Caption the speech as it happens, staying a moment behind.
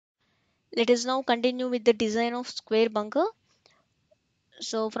Let us now continue with the design of square bunker.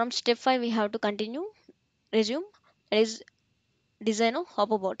 So from step 5 we have to resume, that is design of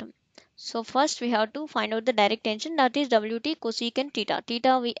hopper bottom. So first we have to find out the direct tension, that is Wt cosecant theta.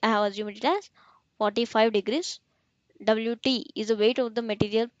 Theta we have assumed it as 45 degrees. Wt is the weight of the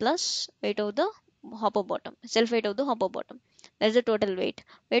material plus weight of the hopper bottom, self weight of the hopper bottom. That is the total weight.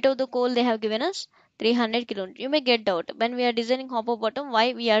 Weight of the coal they have given us 300 kilonewton. You may get doubt when we are designing hopper bottom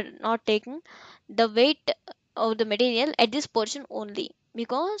why we are not taking the weight of the material at this portion only,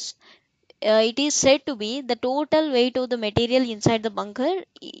 because it is said to be the total weight of the material inside the bunker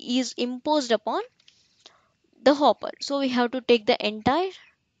is imposed upon the hopper. So we have to take the entire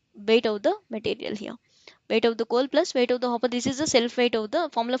weight of the material here. Weight of the coal plus weight of the hopper. This is the self weight of the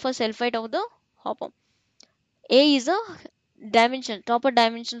formula for self weight of the hopper. A is the dimension, topper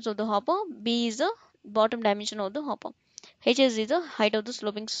dimensions of the hopper. B is the bottom dimension of the hopper. H is the height of the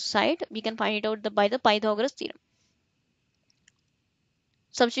sloping side. We can find it out by the Pythagoras theorem.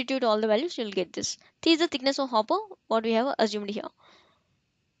 Substitute all the values, you will get this. This is the thickness of hopper, what we have assumed here.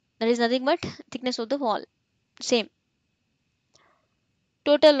 That is nothing but thickness of the wall. Same.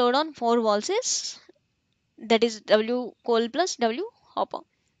 Total load on 4 walls is, that is W coal plus W hopper.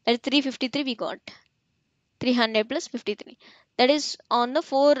 That is 353 we got. 300 plus 53. That is on the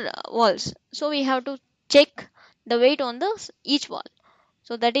 4 walls. So we have to check the weight on the each wall.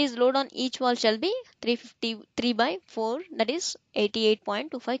 So that is load on each wall shall be 353 by 4, that is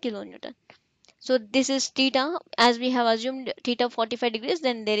 88.25 kilonewton. So this is theta, as we have assumed theta 45 degrees,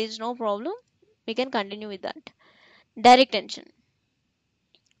 then there is no problem. We can continue with that. Direct tension.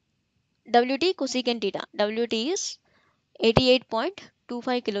 Wt cosecant theta. Wt is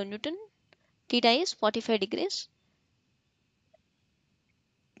 88.25 kilonewton. Theta is 45 degrees.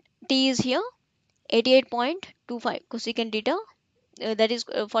 T is here 88.25 cosecant theta. That is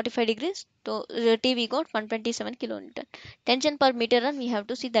 45 degrees. So T we got 127 kilonewton. Tension per meter run we have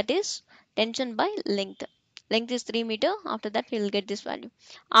to see, that is tension by length. Length is 3 meter. After that we will get this value.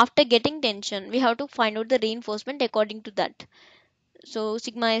 After getting tension we have to find out the reinforcement according to that. So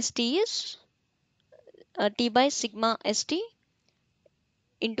sigma st is T by sigma st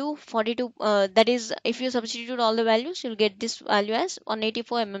into 42, that is if you substitute all the values you'll get this value as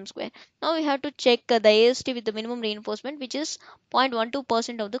 184 mm square. Now we have to check the AST with the minimum reinforcement, which is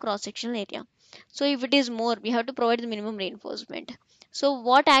 0.12% of the cross sectional area. So if it is more we have to provide the minimum reinforcement. So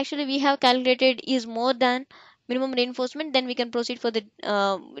what actually we have calculated is more than minimum reinforcement, then we can proceed for the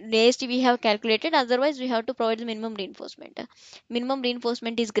AST we have calculated, otherwise we have to provide the minimum reinforcement. Minimum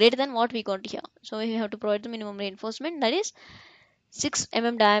reinforcement is greater than what we got here, so we have to provide the minimum reinforcement, that is 6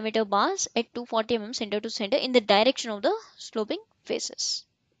 mm diameter bars at 240 mm center to center in the direction of the sloping faces.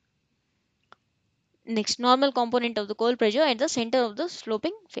 Next, normal component of the coal pressure at the center of the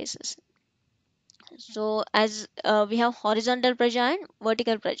sloping faces. So as we have horizontal pressure and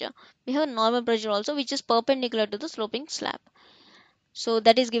vertical pressure, we have normal pressure also, which is perpendicular to the sloping slab. So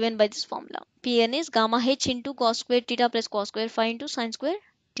that is given by this formula. Pn is gamma h into cos square theta plus cos square phi into sin square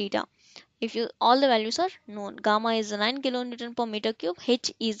theta. If you all the values are known, gamma is 9 kilonewton per meter cube,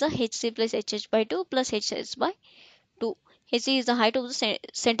 h is the hc plus hh by 2 plus hs by 2. hc is the height of the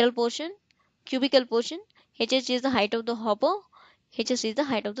central portion, cubical portion, hh is the height of the hopper, hs is the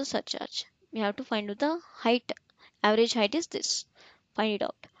height of the surcharge. We have to find out the height, average height is this. Find it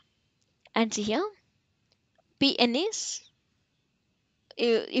out. And see here, Pn is,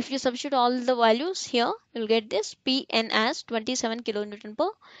 if you substitute all the values here, you'll get this Pn as 27 kilonewton per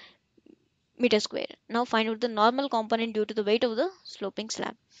meter square. Now find out the normal component due to the weight of the sloping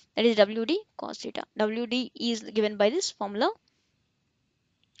slab. That is Wd cos theta. Wd is given by this formula.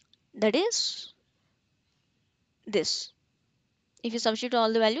 That is this. If you substitute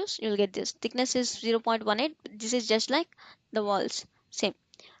all the values, you'll get this. Thickness is 0.18. This is just like the walls. Same.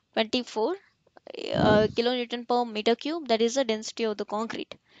 24 kilonewton per meter cube. That is the density of the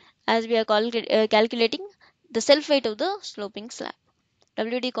concrete. As we are calculating the self weight of the sloping slab.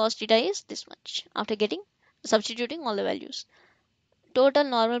 Wd cos theta is this much. After substituting all the values. Total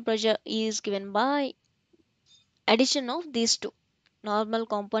normal pressure is given by addition of these two. Normal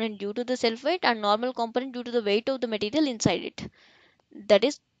component due to the self weight and normal component due to the weight of the material inside it. That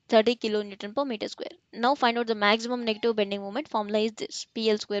is 30 kilonewton per meter square. Now find out the maximum negative bending moment. Formula is this.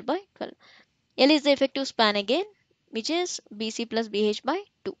 PL square by 12. L is the effective span again, which is BC plus BH by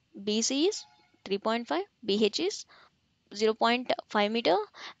 2. BC is 3.5. BH is 0.5 meter,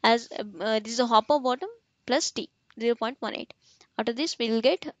 as this is a hopper bottom plus T 0.18. After this we will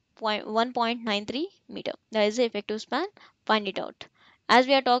get 1.93 meter. That is the effective span. Find it out. As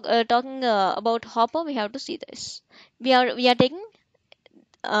we are talking about hopper, we have to see this. We are taking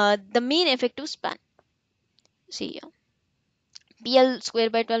the mean effective span. See here, PL square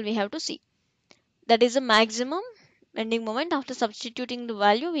by 12 we have to see. That is the maximum bending moment. After substituting the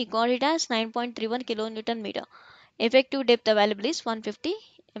value, we got it as 9.31 kilonewton meter. Effective depth available is 150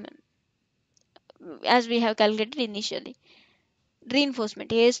 mm, as we have calculated initially.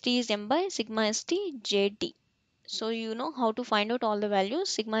 Reinforcement AST is m by sigma st jd. So you know how to find out all the values.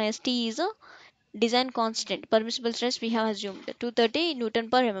 Sigma st is a design constant. Permissible stress we have assumed 230 Newton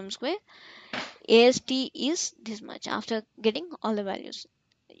per mm square. AST is this much after getting all the values.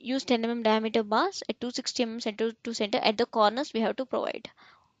 Use 10 mm diameter bars at 260 mm center to center. At the corners we have to provide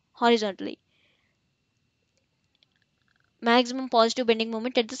horizontally. Maximum positive bending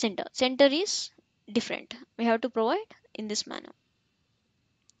moment at the center. Center is different. We have to provide in this manner.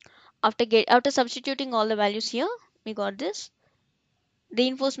 After substituting all the values here, we got this.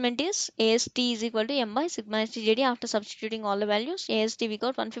 Reinforcement is AST is equal to m by sigma STJD. After substituting all the values, AST we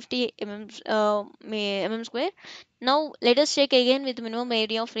got 150 mm square. Now let us check again with minimum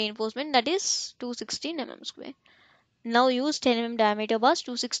area of reinforcement, that is 216 mm square. Now use 10 mm diameter bars,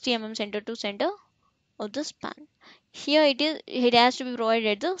 260 mm center to center of the span. Here it has to be provided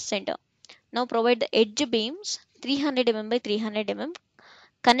at the center. Now provide the edge beams 300 mm by 300 mm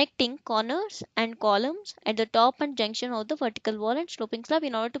connecting corners and columns at the top and junction of the vertical wall and sloping slab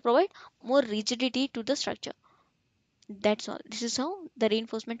in order to provide more rigidity to the structure. That's all. This is how the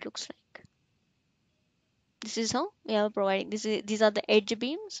reinforcement looks like. This is how we are providing. These are the edge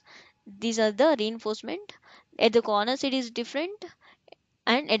beams. These are the reinforcement. At the corners it is different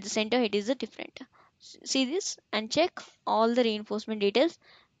and at the center it is a different. See this and check all the reinforcement details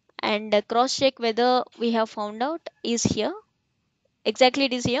and cross check whether we have found out is here. Exactly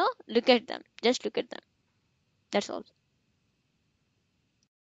it is here. Look at them. Just look at them. That's all.